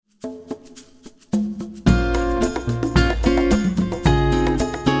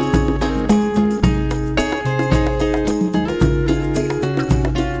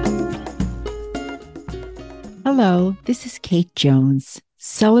This is Kate Jones,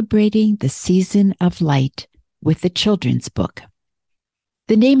 celebrating the season of light with the children's book.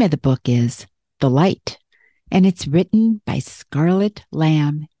 The name of the book is The Light, and it's written by Scarlett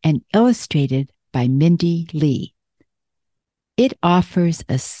Lamb and illustrated by Mindy Lee. It offers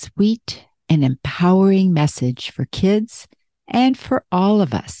a sweet and empowering message for kids and for all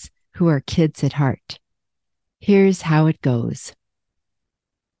of us who are kids at heart. Here's how it goes.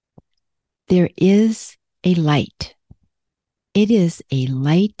 There is a light. It is a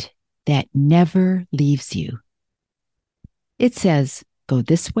light that never leaves you. It says, go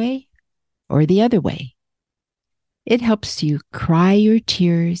this way or the other way. It helps you cry your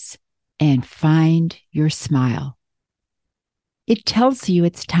tears and find your smile. It tells you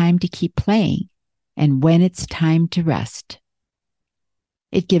it's time to keep playing and when it's time to rest.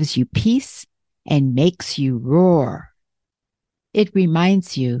 It gives you peace and makes you roar. It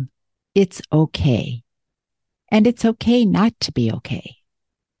reminds you it's okay. And it's okay not to be okay.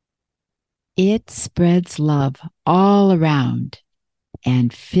 It spreads love all around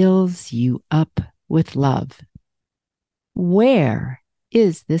and fills you up with love. Where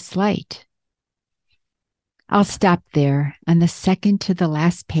is this light? I'll stop there on the second to the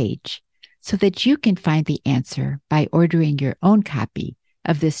last page so that you can find the answer by ordering your own copy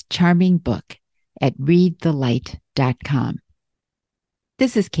of this charming book at readthelight.com.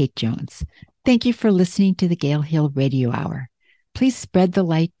 This is Kate Jones. Thank you for listening to the Gale Hill Radio Hour. Please spread the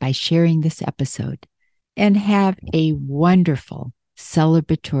light by sharing this episode and have a wonderful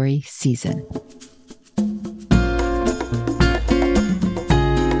celebratory season.